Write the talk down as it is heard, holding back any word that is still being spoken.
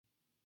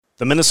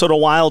The Minnesota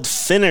Wild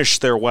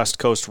finished their West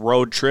Coast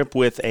road trip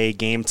with a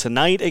game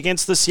tonight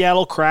against the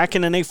Seattle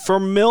Kraken, and a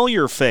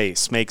familiar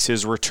face makes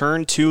his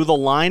return to the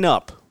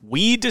lineup.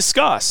 We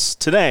discuss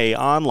today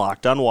on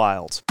Locked on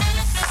Wild.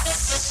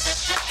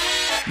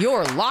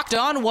 You're Locked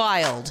on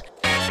Wild,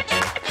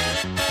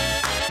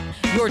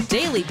 your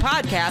daily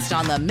podcast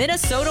on the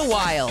Minnesota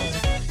Wild.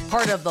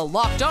 Part of the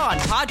Locked On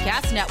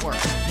Podcast Network,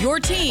 your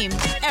team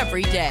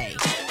every day.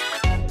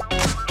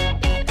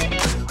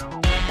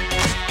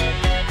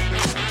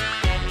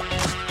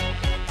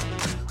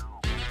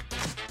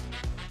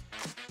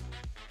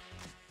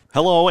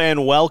 Hello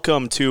and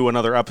welcome to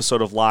another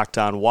episode of Locked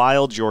on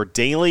Wild, your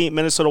daily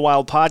Minnesota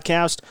Wild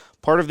podcast,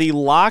 part of the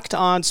Locked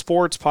on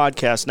Sports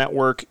Podcast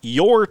Network,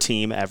 your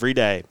team every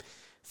day.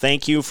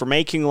 Thank you for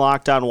making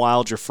Locked on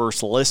Wild your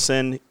first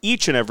listen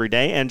each and every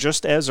day. And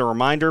just as a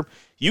reminder,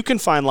 you can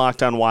find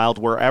Locked on Wild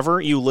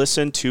wherever you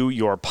listen to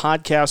your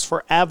podcast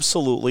for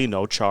absolutely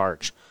no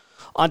charge.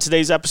 On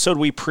today's episode,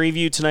 we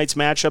preview tonight's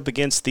matchup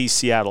against the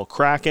Seattle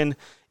Kraken,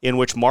 in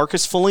which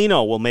Marcus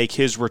Foligno will make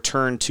his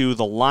return to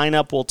the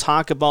lineup. We'll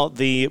talk about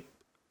the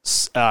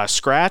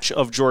scratch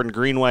of Jordan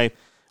Greenway.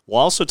 We'll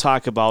also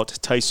talk about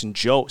Tyson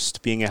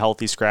Jost being a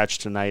healthy scratch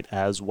tonight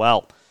as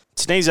well.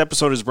 Today's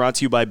episode is brought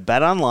to you by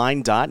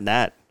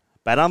BetOnline.net.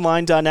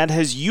 BetOnline.net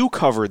has you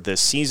covered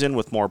this season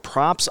with more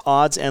props,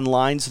 odds, and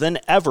lines than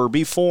ever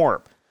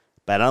before.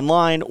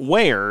 BetOnline,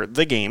 where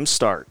the game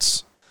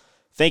starts.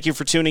 Thank you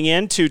for tuning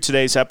in to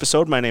today's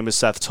episode. My name is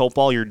Seth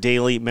Topal, your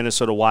daily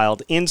Minnesota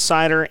Wild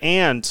insider,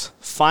 and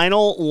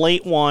final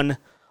late one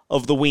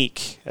of the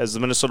week as the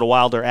Minnesota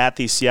Wild are at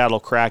the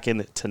Seattle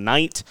Kraken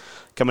tonight,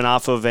 coming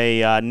off of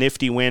a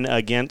nifty win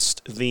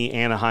against the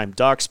Anaheim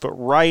Ducks. But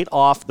right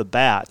off the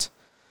bat,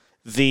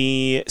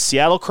 the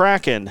Seattle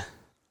Kraken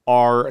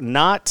are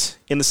not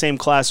in the same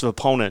class of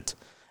opponent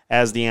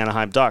as the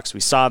Anaheim Ducks.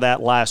 We saw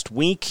that last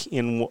week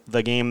in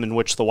the game in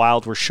which the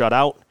Wild were shut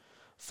out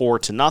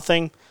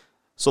 4-0.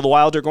 So the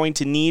Wild are going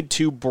to need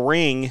to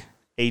bring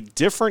a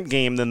different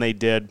game than they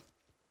did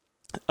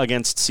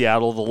against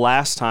Seattle the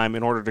last time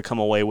in order to come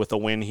away with a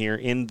win here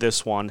in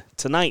this one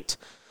tonight.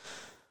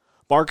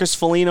 Marcus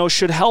Foligno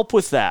should help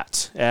with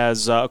that,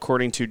 as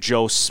according to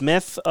Joe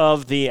Smith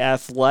of The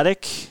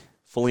Athletic,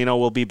 Foligno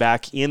will be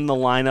back in the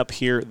lineup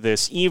here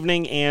this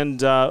evening.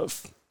 And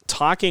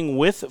talking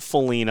with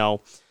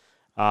Foligno,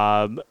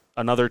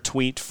 another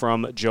tweet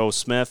from Joe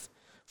Smith,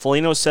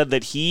 Foligno said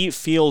that he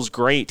feels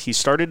great. He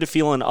started to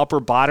feel an upper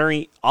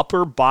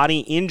body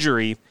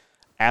injury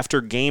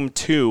after Game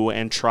 2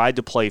 and tried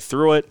to play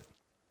through it.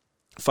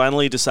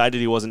 Finally decided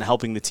he wasn't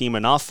helping the team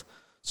enough,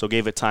 so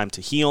gave it time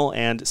to heal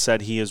and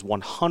said he is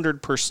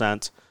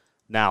 100%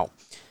 now.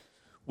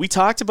 We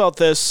talked about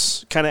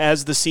this kind of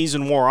as the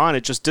season wore on.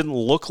 It just didn't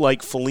look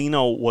like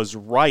Foligno was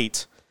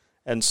right.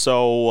 And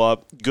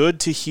so good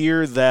to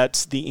hear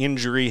that the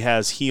injury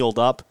has healed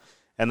up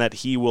and that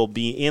he will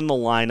be in the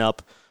lineup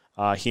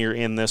here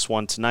in this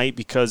one tonight,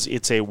 because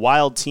it's a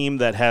Wild team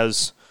that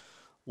has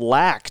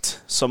lacked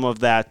some of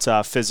that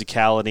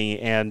physicality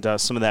and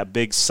some of that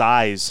big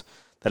size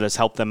that has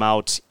helped them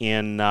out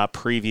in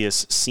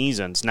previous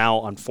seasons.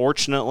 Now,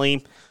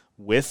 unfortunately,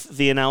 with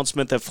the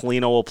announcement that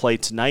Foligno will play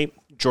tonight,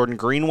 Jordan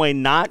Greenway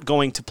not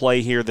going to play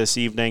here this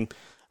evening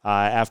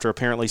after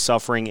apparently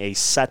suffering a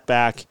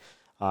setback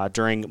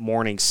during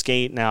morning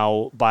skate.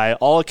 Now, by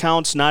all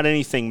accounts, not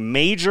anything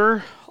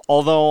major,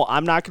 although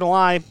I'm not going to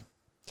lie,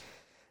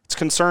 it's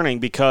concerning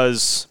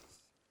because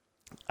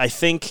I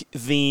think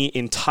the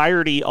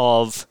entirety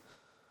of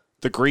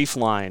the grief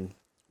line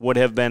would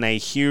have been a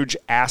huge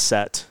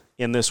asset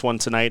in this one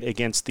tonight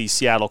against the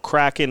Seattle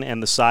Kraken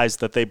and the size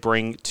that they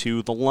bring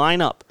to the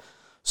lineup.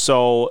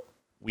 So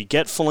we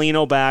get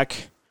Foligno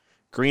back.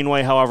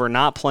 Greenway, however,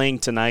 not playing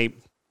tonight.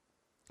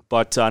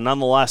 But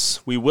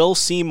nonetheless, we will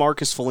see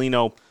Marcus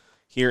Foligno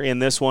here in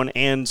this one.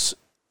 And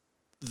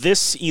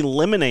this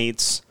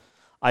eliminates,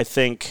 I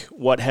think,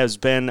 what has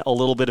been a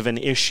little bit of an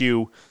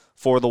issue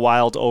for the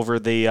Wild over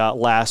the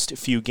last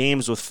few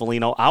games with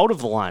Foligno out of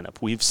the lineup.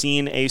 We've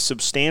seen a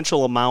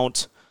substantial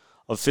amount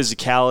of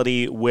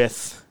physicality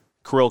with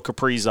Kirill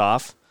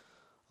Kaprizov.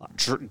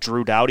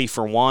 Drew Doughty,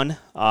 for one,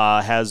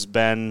 has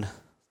been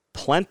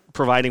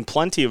providing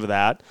plenty of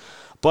that.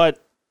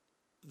 But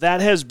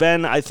that has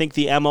been, I think,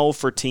 the MO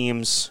for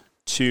teams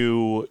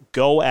to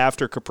go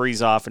after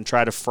Kaprizov and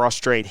try to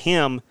frustrate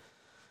him,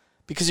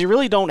 because you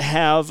really don't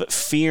have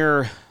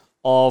fear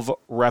of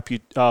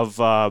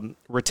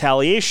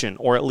retaliation,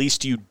 or at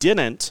least you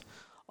didn't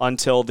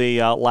until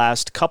the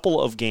last couple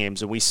of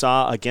games. And we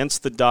saw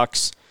against the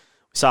Ducks,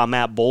 we saw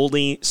Matt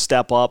Boldy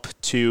step up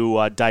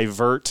to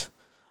divert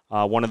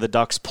one of the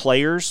Ducks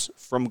players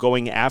from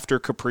going after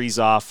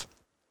Kaprizov.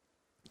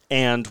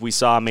 And we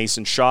saw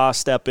Mason Shaw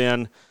step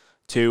in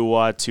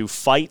to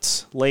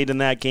fight late in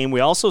that game. We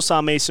also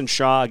saw Mason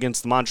Shaw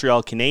against the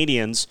Montreal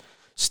Canadiens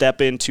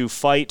step in to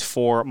fight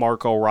for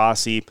Marco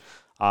Rossi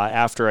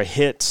after a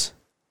hit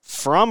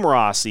from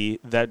Rossi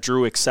that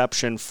drew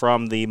exception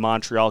from the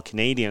Montreal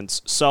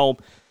Canadiens. So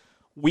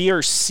we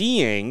are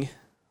seeing,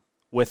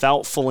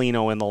 without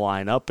Foligno in the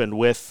lineup and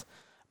with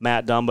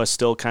Matt Dumba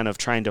still kind of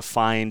trying to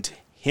find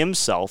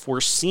himself.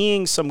 We're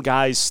seeing some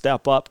guys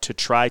step up to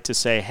try to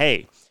say,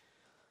 hey,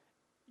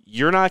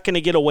 you're not going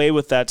to get away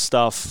with that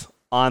stuff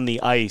on the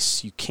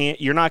ice.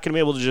 You're not going to be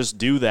able to just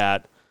do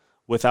that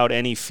without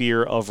any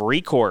fear of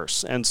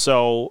recourse. And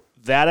so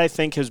that, I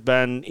think, has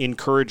been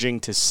encouraging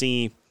to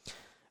see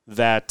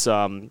that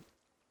the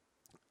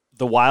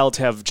Wild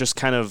have just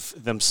kind of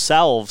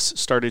themselves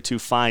started to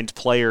find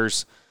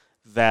players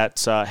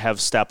that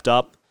have stepped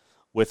up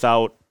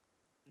without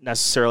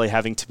necessarily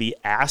having to be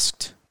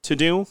asked to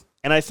do.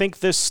 And I think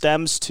this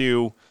stems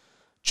to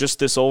just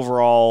this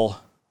overall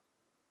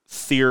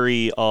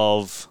theory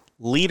of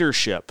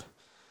leadership.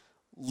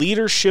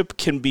 Leadership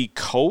can be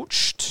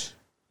coached.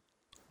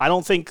 I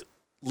don't think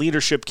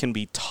leadership can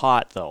be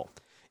taught, though.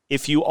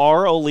 If you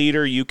are a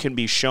leader, you can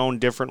be shown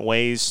different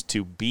ways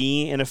to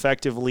be an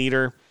effective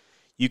leader.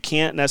 You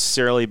can't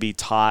necessarily be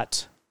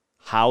taught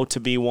how to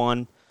be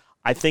one.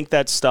 I think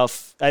that's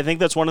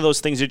one of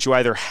those things that you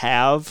either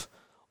have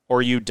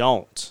or you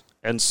don't.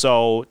 And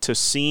so to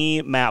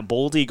see Matt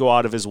Boldy go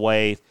out of his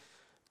way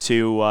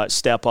to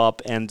step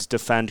up and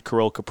defend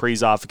Kirill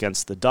Kaprizov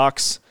against the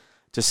Ducks,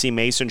 to see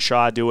Mason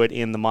Shaw do it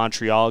in the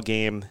Montreal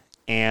game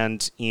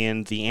and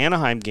in the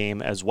Anaheim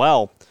game as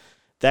well,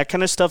 that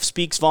kind of stuff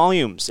speaks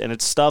volumes. And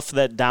it's stuff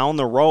that down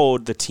the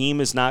road the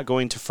team is not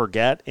going to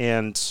forget.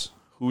 And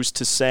who's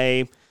to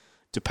say,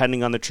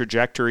 depending on the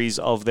trajectories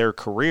of their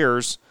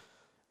careers,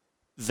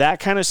 that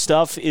kind of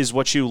stuff is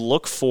what you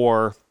look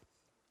for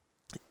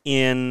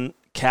in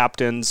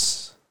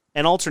captains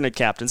and alternate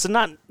captains, and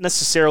not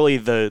necessarily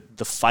the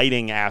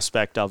fighting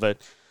aspect of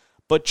it,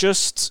 but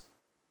just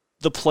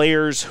the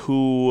players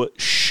who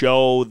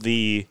show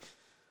the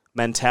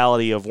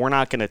mentality of, we're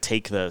not going to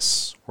take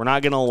this. We're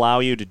not going to allow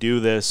you to do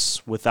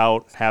this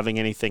without having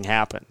anything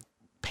happen.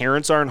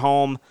 Parents aren't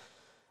home.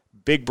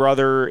 Big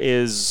brother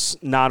is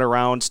not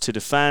around to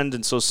defend,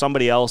 and so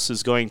somebody else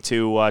is going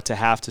to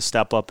have to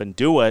step up and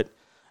do it.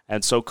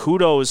 And so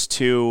kudos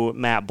to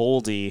Matt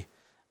Boldy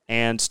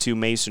and to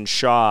Mason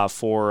Shaw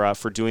for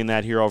doing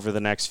that here over the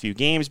next few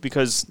games,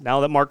 because now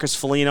that Marcus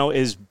Foligno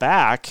is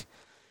back,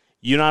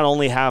 you not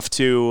only have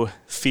to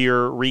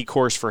fear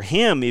recourse for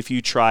him if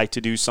you try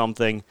to do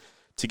something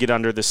to get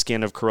under the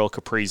skin of Kirill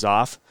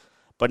Kaprizov,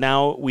 but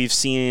now we've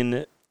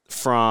seen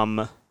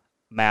from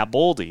Matt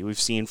Boldy, we've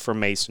seen from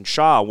Mason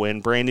Shaw, when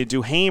Brandon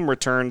Duhaime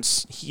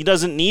returns, he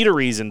doesn't need a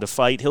reason to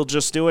fight, he'll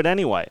just do it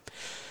anyway.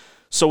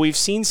 So we've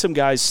seen some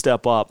guys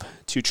step up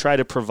to try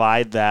to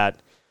provide that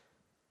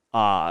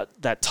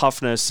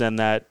toughness, and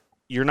that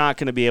you're not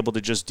going to be able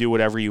to just do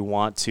whatever you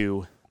want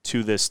to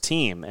this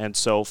team. And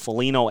so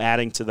Foligno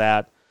adding to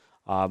that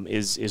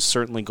is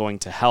certainly going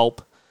to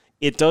help.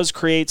 It does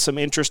create some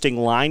interesting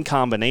line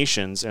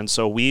combinations, and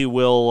so we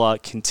will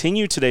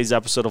continue today's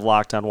episode of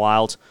Locked On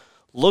Wild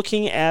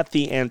looking at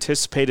the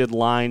anticipated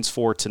lines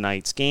for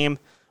tonight's game.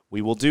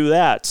 We will do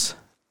that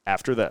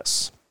after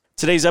this.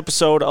 Today's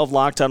episode of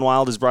Locked On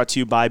Wild is brought to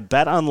you by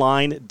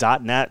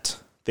BetOnline.net.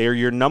 They are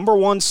your number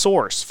one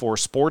source for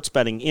sports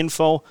betting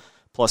info,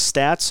 plus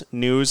stats,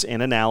 news,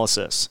 and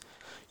analysis.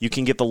 You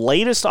can get the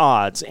latest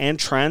odds and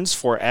trends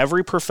for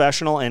every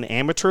professional and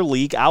amateur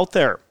league out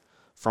there.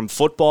 From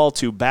football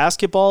to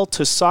basketball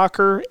to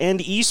soccer and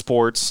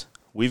esports,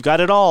 we've got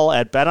it all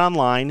at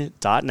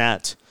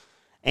BetOnline.net.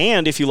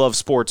 And if you love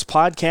sports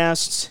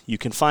podcasts, you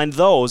can find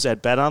those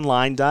at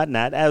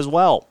BetOnline.net as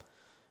well.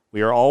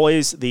 We are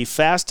always the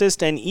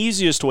fastest and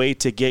easiest way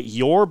to get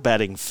your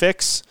betting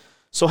fix.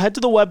 So head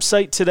to the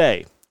website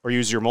today or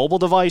use your mobile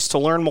device to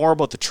learn more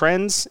about the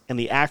trends and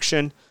the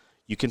action.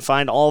 You can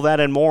find all that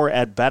and more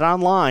at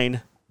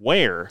BetOnline,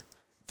 where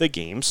the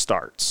game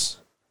starts.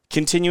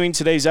 Continuing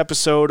today's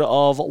episode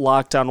of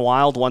Locked On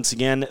Wild, once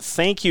again,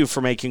 thank you for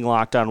making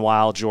Locked On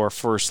Wild your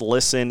first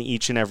listen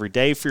each and every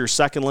day. For your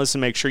second listen,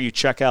 make sure you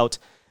check out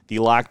the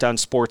Locked On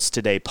Sports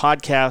Today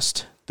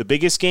podcast. The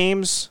biggest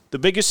games, the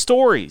biggest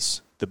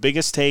stories, the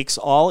biggest takes,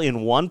 all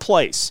in one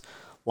place.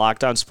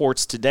 Locked On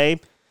Sports Today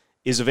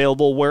is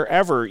available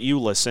wherever you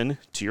listen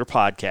to your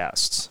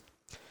podcasts.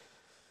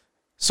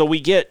 So we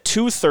get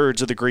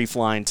 2/3 of the grief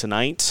line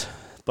tonight,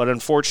 but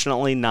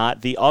unfortunately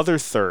not the other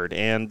third.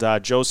 And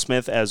Joe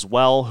Smith as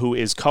well, who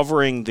is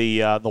covering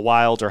the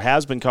Wild, or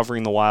has been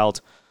covering the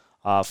Wild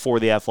for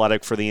The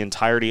Athletic for the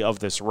entirety of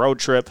this road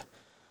trip,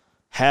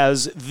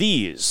 has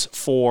these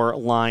 4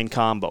 line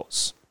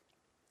combos.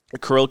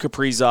 Kirill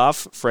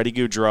Kaprizov, Freddie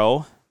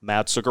Gaudreau,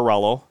 Matt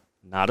Zuccarello.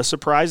 Not a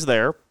surprise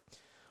there.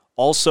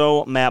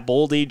 Also, Matt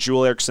Boldy,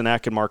 Joel Eriksson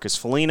Ek, and Marcus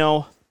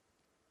Foligno.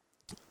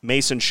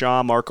 Mason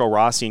Shaw, Marco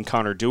Rossi, and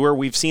Connor Dewar.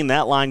 We've seen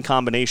that line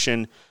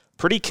combination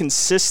pretty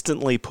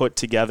consistently put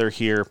together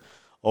here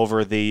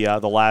over the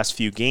last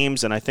few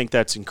games, and I think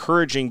that's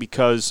encouraging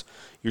because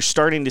you're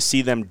starting to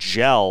see them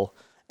gel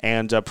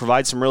and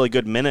provide some really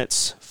good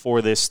minutes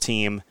for this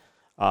team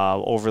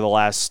over the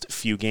last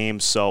few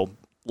games. So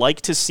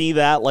like to see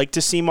that. Like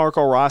to see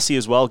Marco Rossi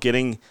as well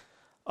getting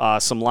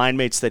some line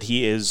mates that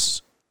he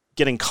is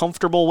getting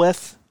comfortable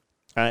with,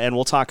 and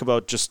we'll talk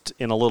about just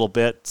in a little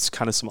bit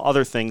kind of some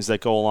other things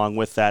that go along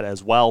with that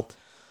as well.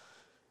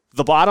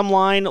 The bottom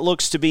line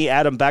looks to be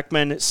Adam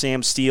Beckman,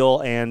 Sam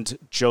Steele, and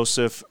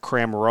Joseph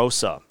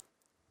Cramarosa.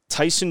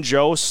 Tyson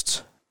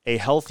Jost, a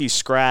healthy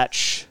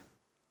scratch,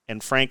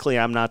 and frankly,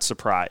 I'm not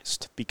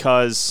surprised,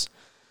 because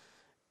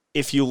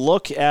if you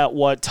look at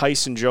what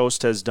Tyson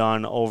Jost has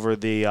done over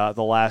the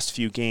last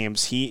few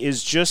games, he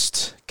is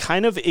just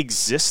kind of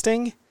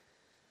existing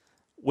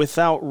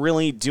without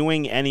really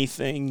doing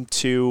anything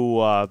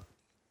to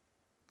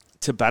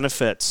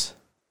benefit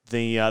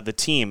the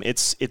team.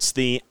 It's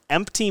the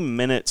empty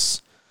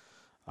minutes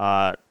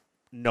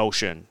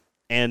notion.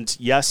 And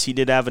yes, he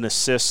did have an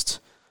assist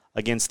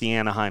against the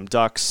Anaheim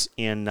Ducks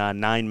in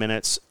 9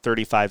 minutes,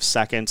 35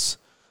 seconds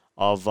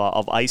of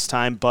ice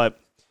time. But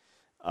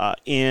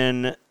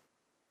in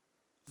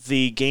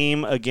the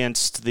game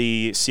against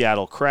the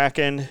Seattle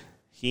Kraken,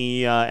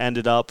 he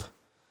ended up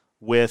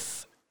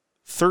with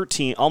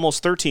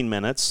almost 13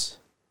 minutes,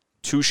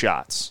 2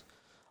 shots.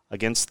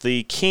 Against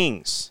the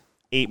Kings,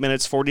 8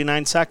 minutes,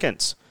 49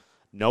 seconds,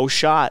 no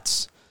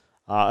shots.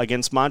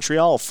 Against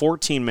Montreal,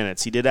 14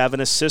 minutes. He did have an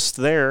assist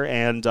there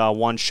and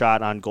 1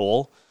 shot on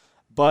goal.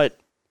 But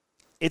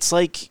it's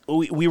like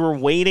we were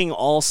waiting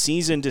all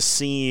season to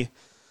see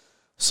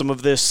some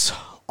of this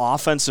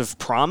offensive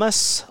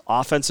promise,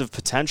 offensive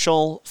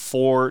potential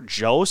for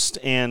Jost.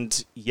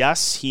 And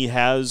yes, he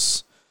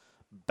has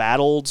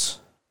battled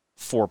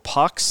for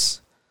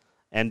pucks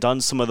and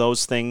done some of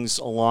those things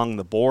along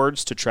the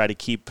boards to try to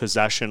keep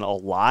possession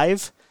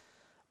alive.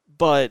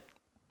 But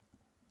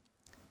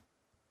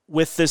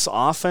with this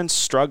offense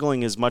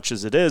struggling as much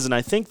as it is, and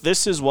I think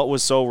this is what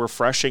was so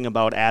refreshing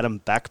about Adam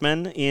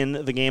Beckman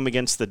in the game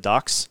against the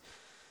Ducks,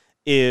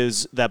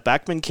 is that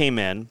Beckman came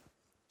in,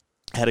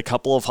 had a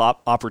couple of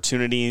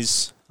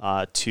opportunities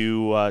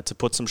to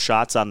put some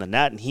shots on the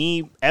net, and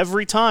he,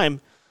 every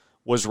time,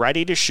 was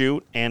ready to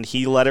shoot, and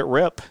he let it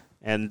rip,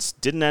 and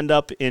didn't end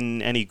up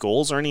in any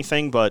goals or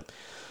anything, but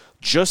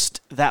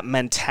just that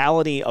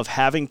mentality of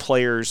having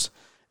players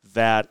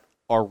that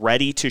are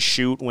ready to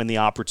shoot when the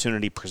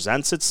opportunity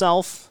presents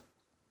itself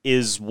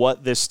is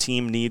what this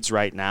team needs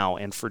right now.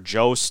 And for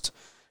Jost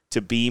to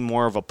be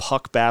more of a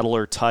puck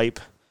battler type,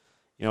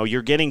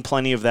 you're getting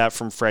plenty of that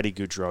from Freddie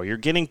Gaudreau. You're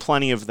getting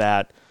plenty of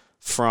that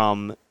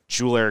from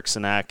Joel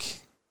Eriksson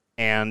Ek,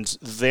 and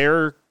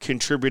they're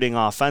contributing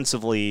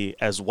offensively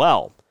as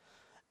well.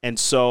 And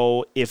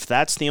so if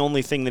that's the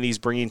only thing that he's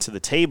bringing to the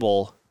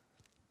table,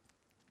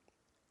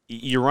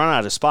 you run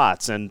out of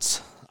spots. And,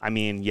 I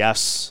mean,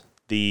 yes,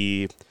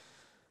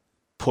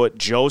 put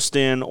Jost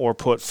in or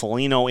put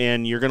Foligno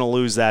in, you're going to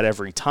lose that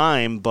every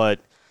time, but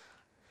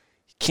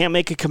you can't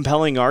make a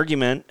compelling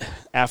argument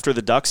after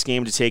the Ducks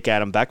game to take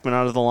Adam Beckman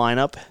out of the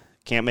lineup.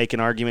 Can't make an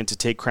argument to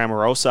take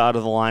Cramarosa out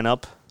of the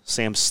lineup.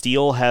 Sam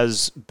Steele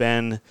has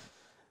been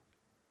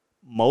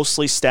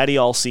mostly steady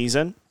all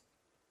season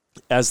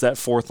as that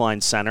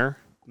fourth-line center.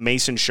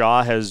 Mason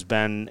Shaw has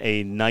been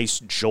a nice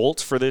jolt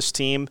for this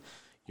team.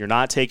 You're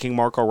not taking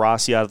Marco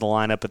Rossi out of the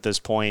lineup at this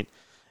point.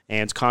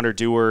 And Connor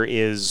Dewar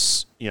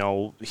is,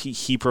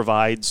 he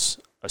provides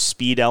a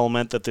speed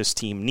element that this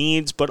team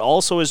needs, but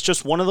also is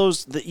just one of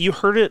those that you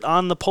heard it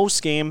on the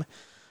post game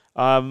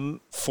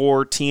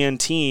for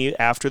TNT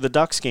after the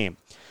Ducks game.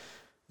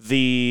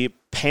 The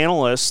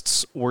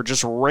panelists were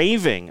just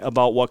raving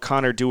about what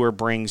Connor Dewar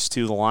brings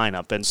to the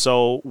lineup. And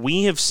so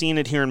we have seen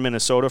it here in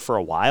Minnesota for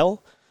a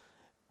while.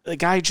 The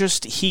guy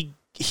just, he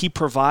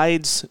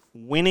provides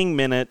winning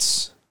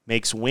minutes,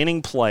 makes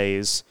winning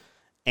plays,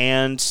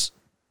 and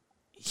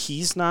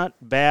he's not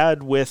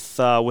bad with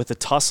a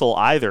tussle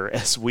either,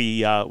 as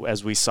we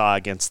saw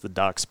against the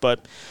Ducks.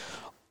 But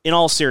in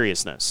all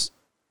seriousness,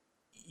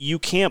 you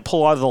can't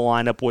pull out of the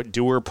lineup what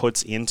Dewar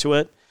puts into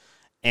it.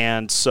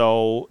 And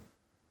so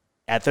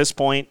at this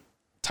point,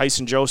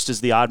 Tyson Jost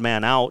is the odd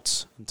man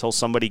out until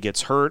somebody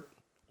gets hurt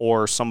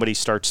or somebody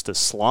starts to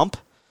slump.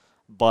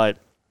 But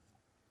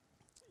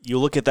you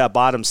look at that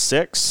bottom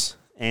six,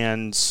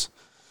 and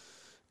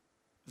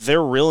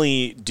they're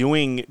really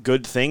doing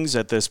good things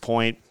at this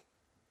point.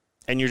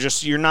 And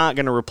you're not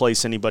going to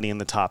replace anybody in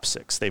the top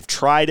six. They've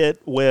tried it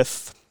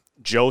with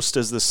Jost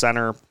as the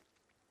center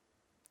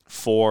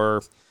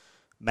for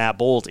Matt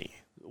Boldy.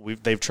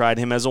 They've tried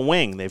him as a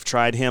wing. They've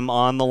tried him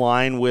on the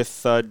line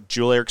with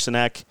Joel Eriksson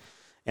Ek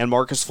and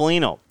Marcus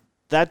Foligno.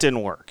 That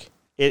didn't work.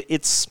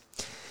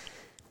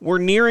 We're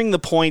nearing the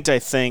point, I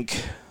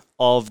think,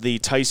 of the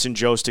Tyson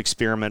Jost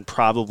experiment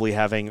probably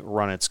having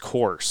run its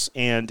course.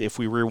 And if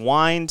we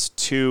rewind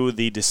to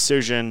the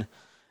decision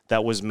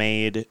that was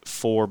made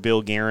for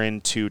Bill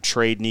Guerin to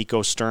trade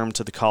Nico Sturm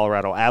to the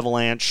Colorado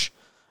Avalanche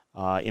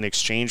in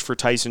exchange for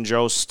Tyson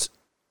Jost,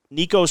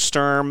 Nico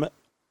Sturm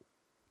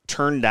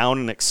turned down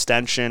an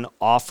extension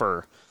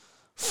offer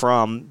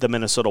from the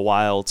Minnesota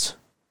Wild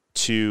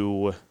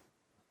to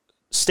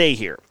stay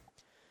here.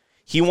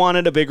 He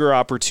wanted a bigger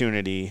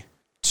opportunity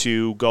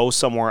to go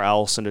somewhere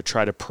else and to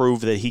try to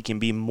prove that he can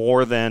be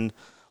more than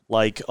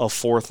like a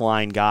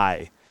fourth-line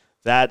guy.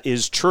 That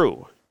is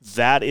true.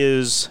 That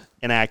is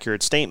an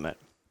accurate statement.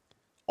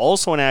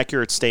 Also an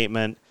accurate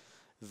statement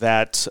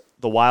that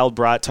the Wild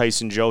brought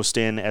Tyson Jost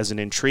in as an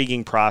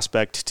intriguing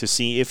prospect to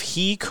see if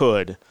he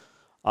could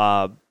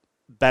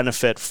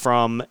benefit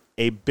from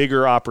a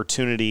bigger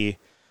opportunity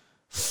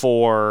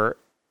for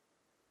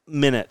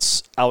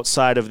minutes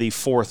outside of the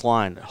fourth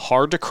line.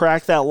 Hard to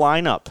crack that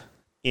lineup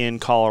in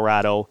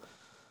Colorado,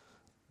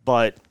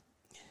 but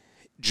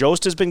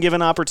Jost has been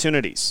given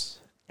opportunities,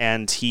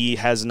 and he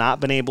has not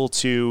been able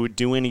to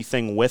do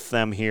anything with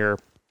them here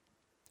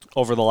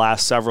over the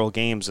last several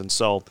games, and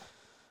so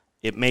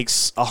it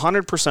makes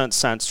 100%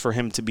 sense for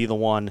him to be the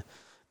one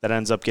that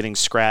ends up getting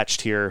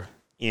scratched here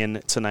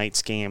in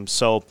tonight's game.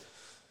 So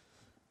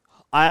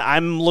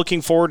I'm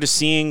looking forward to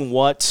seeing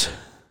what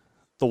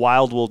the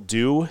Wild will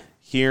do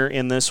here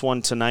in this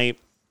one tonight,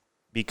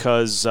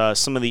 because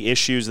some of the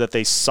issues that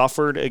they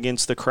suffered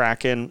against the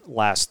Kraken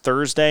last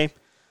Thursday,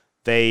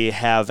 they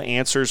have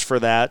answers for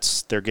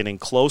that. They're getting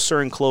closer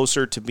and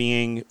closer to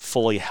being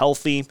fully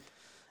healthy,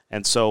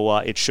 and so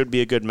it should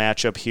be a good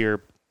matchup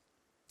here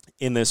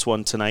in this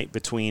one tonight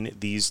between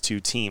these two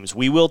teams.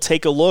 We will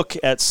take a look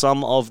at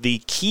some of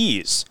the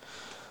keys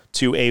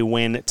to a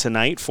win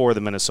tonight for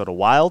the Minnesota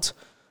Wild,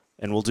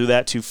 and we'll do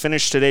that to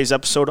finish today's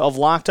episode of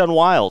Locked on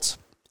Wild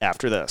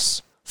after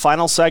this.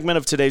 Final segment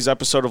of today's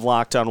episode of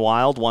Locked on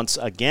Wild. Once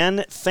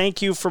again,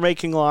 thank you for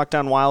making Locked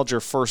on Wild your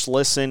first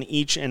listen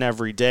each and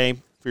every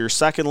day. For your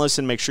second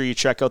listen, make sure you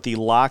check out the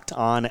Locked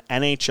on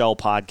NHL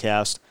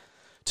podcast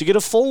to get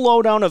a full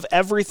lowdown of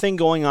everything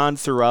going on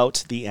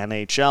throughout the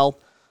NHL.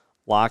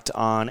 Locked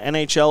on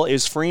NHL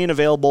is free and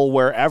available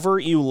wherever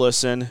you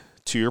listen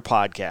to your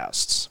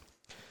podcasts.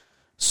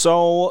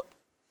 So,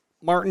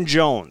 Martin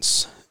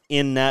Jones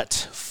in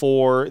net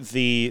for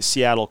the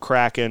Seattle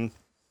Kraken,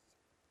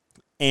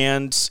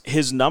 and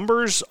his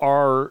numbers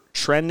are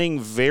trending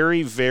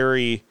very,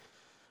 very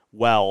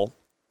well.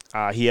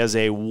 He has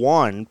a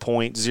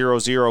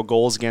 1.00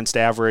 goals against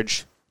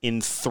average in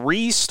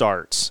 3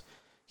 starts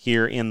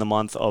here in the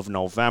month of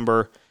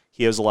November.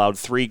 He has allowed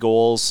 3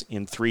 goals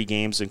in 3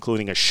 games,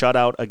 including a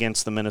shutout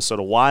against the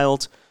Minnesota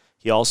Wild.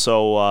 He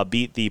also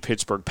beat the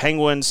Pittsburgh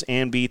Penguins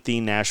and beat the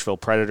Nashville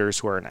Predators,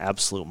 who are an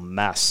absolute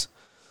mess.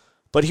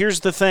 But here's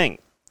the thing.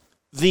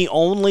 The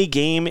only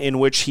game in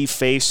which he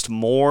faced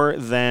more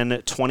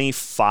than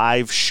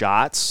 25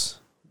 shots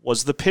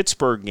was the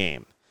Pittsburgh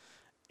game.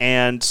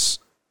 And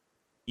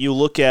you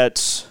look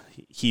at,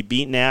 he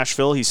beat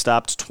Nashville. He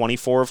stopped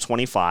 24 of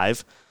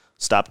 25,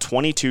 stopped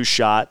 22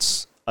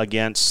 shots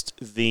against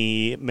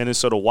the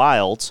Minnesota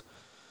Wild.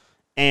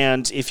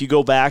 And if you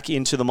go back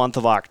into the month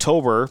of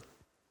October,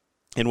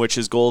 in which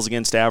his goals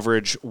against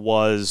average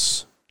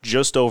was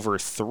just over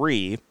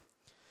 3,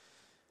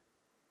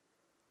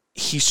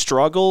 he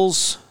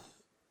struggles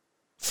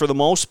for the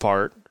most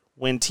part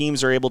when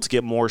teams are able to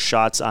get more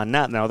shots on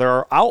net. Now, there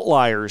are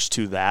outliers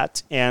to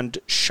that, and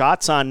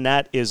shots on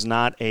net is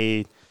not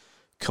a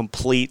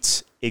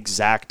complete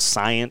exact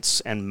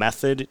science and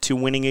method to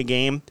winning a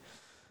game.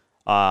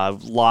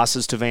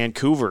 Losses to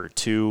Vancouver,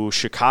 to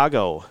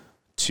Chicago,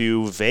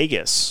 to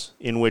Vegas,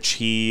 in which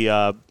he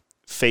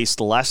faced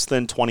less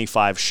than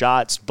 25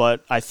 shots.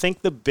 But I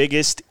think the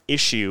biggest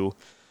issue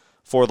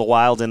for the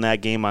Wild in that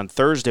game on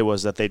Thursday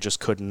was that they just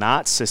could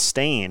not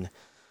sustain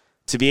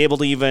to be able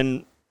to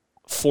even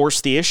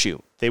force the issue.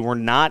 They were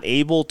not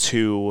able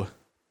to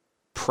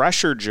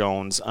pressure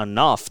Jones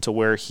enough to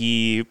where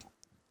he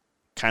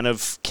kind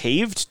of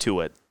caved to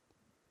it.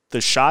 The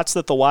shots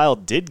that the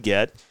Wild did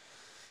get,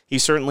 he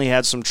certainly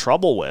had some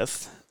trouble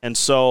with. And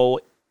so,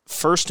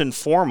 first and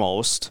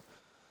foremost,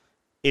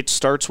 it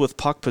starts with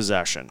puck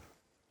possession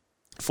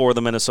for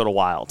the Minnesota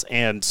Wild.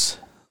 And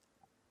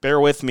bear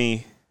with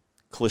me,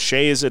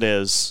 cliche as it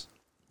is,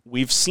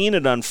 we've seen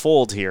it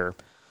unfold here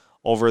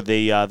over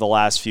the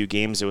last few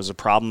games. It was a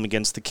problem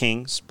against the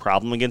Kings,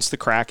 problem against the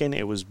Kraken.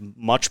 It was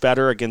much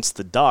better against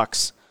the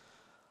Ducks.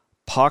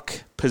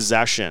 Puck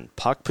possession.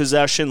 Puck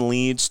possession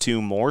leads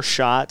to more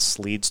shots,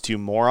 leads to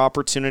more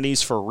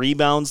opportunities for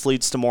rebounds,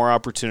 leads to more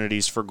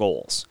opportunities for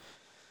goals.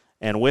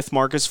 And with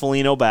Marcus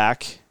Foligno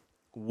back,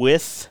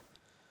 with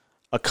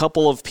a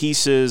couple of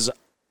pieces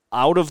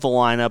out of the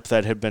lineup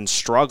that had been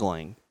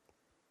struggling,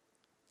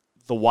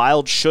 the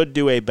Wild should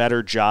do a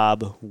better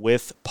job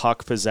with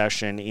puck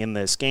possession in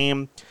this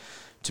game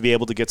to be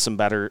able to get some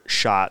better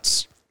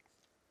shots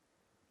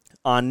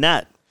on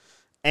net.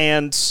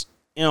 And,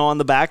 you know, on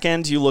the back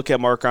end, you look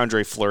at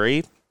Marc-Andre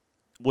Fleury,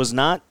 was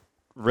not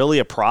really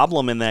a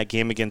problem in that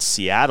game against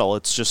Seattle.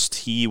 It's just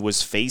he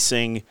was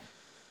facing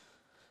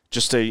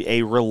just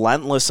a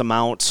relentless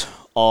amount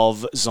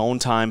of zone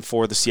time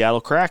for the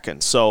Seattle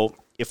Kraken. So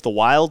if the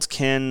Wild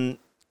can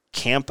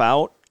camp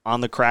out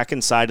on the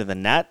Kraken side of the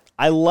net,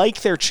 I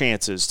like their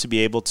chances to be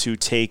able to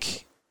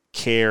take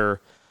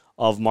care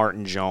of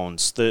Martin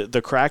Jones.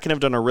 The Kraken have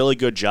done a really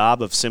good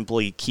job of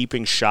simply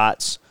keeping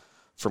shots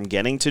from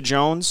getting to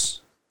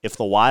Jones. If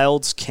the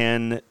Wilds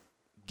can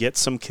get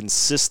some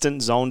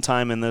consistent zone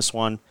time in this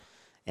one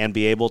and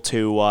be able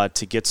to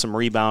get some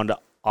rebound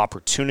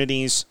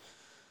opportunities,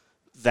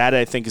 that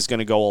I think is going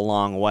to go a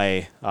long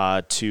way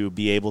to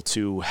be able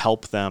to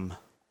help them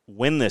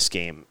win this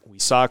game. We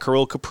saw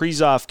Kirill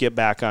Kaprizov get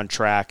back on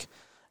track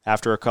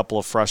after a couple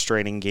of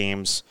frustrating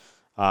games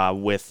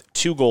with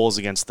 2 goals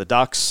against the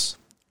Ducks.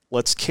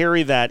 Let's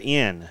carry that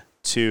in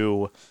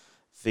to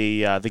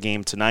the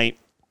game tonight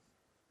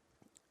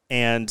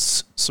and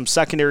some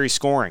secondary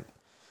scoring.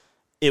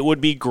 It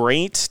would be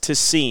great to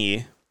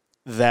see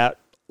that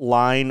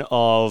line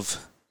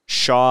of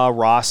Shaw,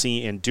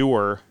 Rossi, and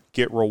Dewar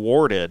get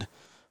rewarded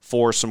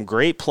for some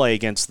great play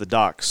against the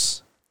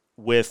Ducks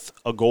with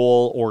a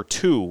goal or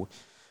 2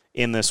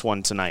 in this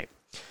one tonight.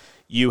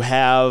 You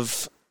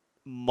have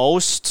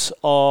most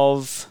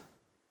of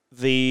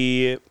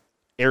the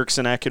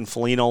Eriksson Ek and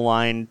Foligno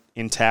line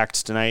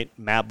intact tonight,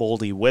 Matt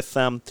Boldy with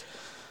them.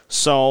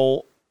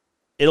 So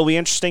it'll be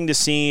interesting to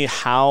see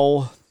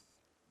how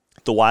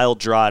the Wild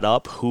draw it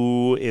up,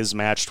 who is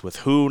matched with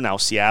who. Now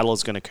Seattle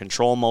is going to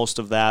control most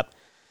of that,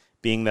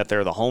 being that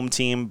they're the home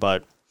team,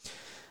 but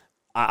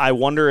I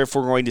wonder if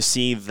we're going to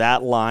see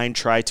that line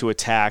try to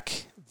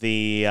attack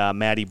the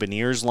Matty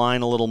Beniers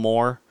line a little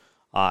more.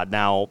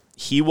 Now,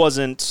 he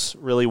wasn't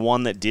really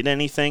one that did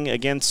anything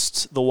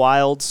against the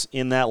Wilds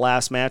in that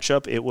last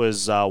matchup. It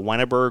was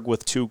Wennerberg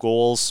with 2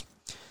 goals.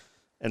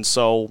 And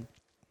so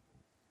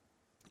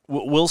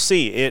we'll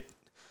see.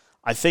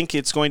 I think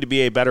it's going to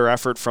be a better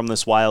effort from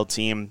this Wild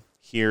team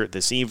here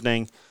this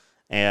evening.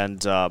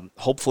 And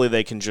hopefully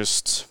they can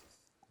just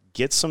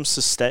get some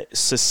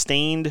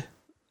sustained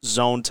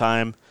zone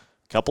time,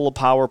 a couple of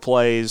power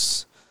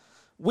plays.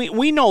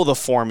 We know the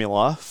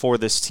formula for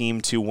this team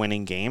to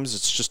winning games.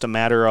 It's just a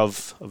matter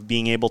of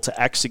being able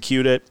to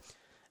execute it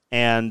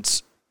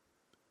and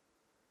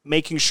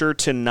making sure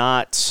to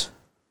not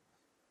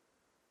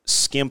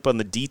skimp on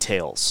the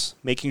details,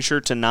 making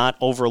sure to not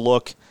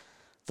overlook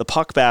the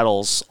puck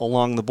battles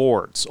along the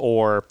boards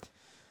or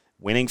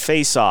winning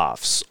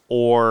faceoffs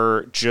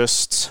or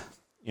just,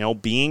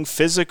 being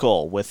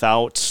physical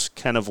without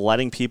kind of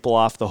letting people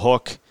off the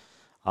hook,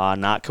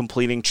 not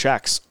completing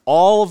checks.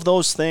 All of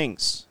those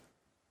things.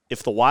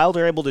 If the Wild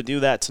are able to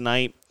do that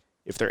tonight,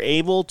 if they're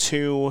able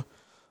to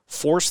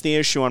force the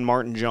issue on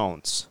Martin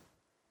Jones,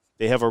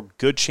 they have a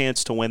good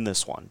chance to win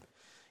this one,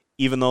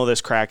 even though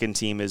this Kraken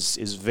team is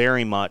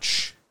very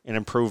much an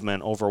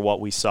improvement over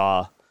what we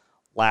saw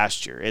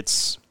last year.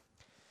 It's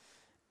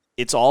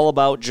all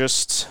about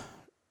just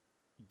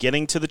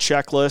getting to the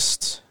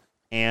checklist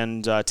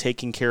and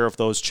taking care of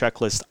those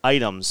checklist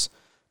items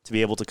to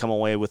be able to come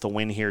away with a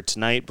win here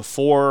tonight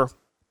before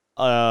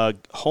a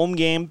home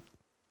game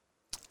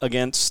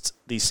against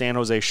the San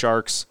Jose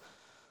Sharks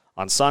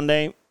on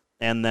Sunday,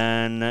 and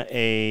then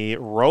a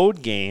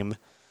road game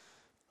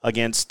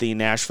against the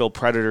Nashville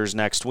Predators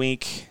next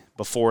week,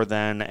 before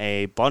then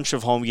a bunch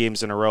of home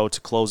games in a row to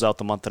close out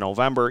the month of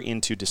November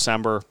into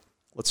December.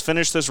 Let's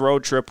finish this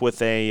road trip with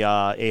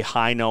a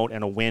high note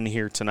and a win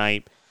here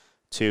tonight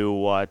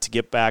to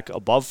get back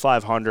above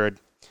 500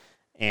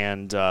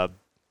 and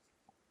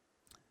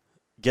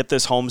get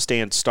this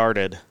homestand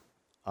started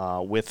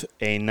with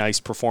a nice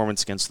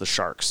performance against the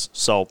Sharks.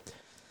 So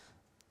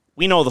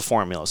we know the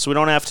formula, so we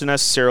don't have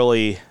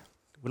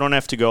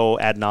to go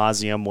ad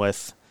nauseum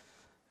with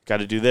got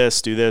to do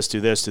this, do this,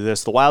 do this, do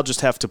this. The Wild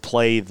just have to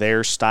play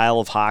their style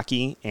of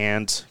hockey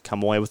and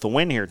come away with a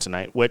win here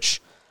tonight,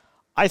 which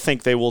I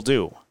think they will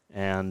do.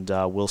 And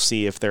we'll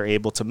see if they're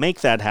able to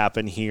make that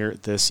happen here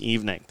this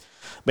evening.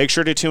 Make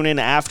sure to tune in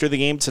after the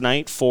game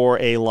tonight for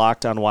a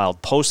Locked On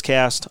Wild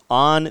postcast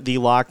on the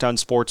Locked On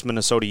Sports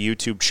Minnesota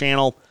YouTube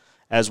channel,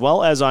 as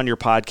well as on your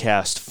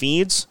podcast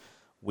feeds.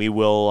 We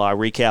will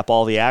recap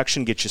all the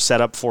action, get you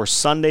set up for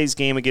Sunday's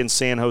game against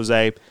San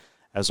Jose,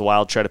 as the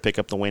Wild try to pick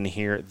up the win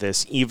here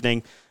this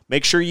evening.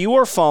 Make sure you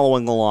are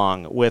following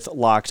along with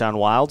Locked On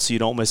Wild so you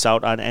don't miss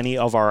out on any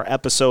of our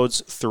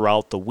episodes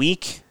throughout the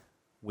week.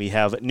 We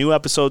have new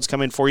episodes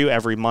coming for you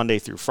every Monday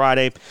through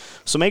Friday,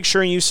 so make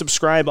sure you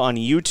subscribe on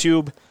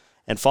YouTube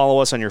and follow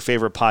us on your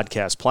favorite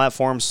podcast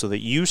platforms so that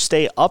you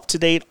stay up to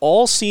date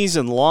all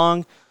season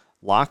long.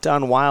 Locked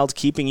On Wild,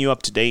 keeping you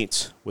up to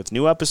date with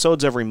new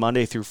episodes every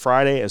Monday through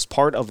Friday as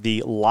part of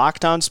the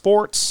Locked On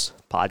Sports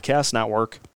Podcast Network.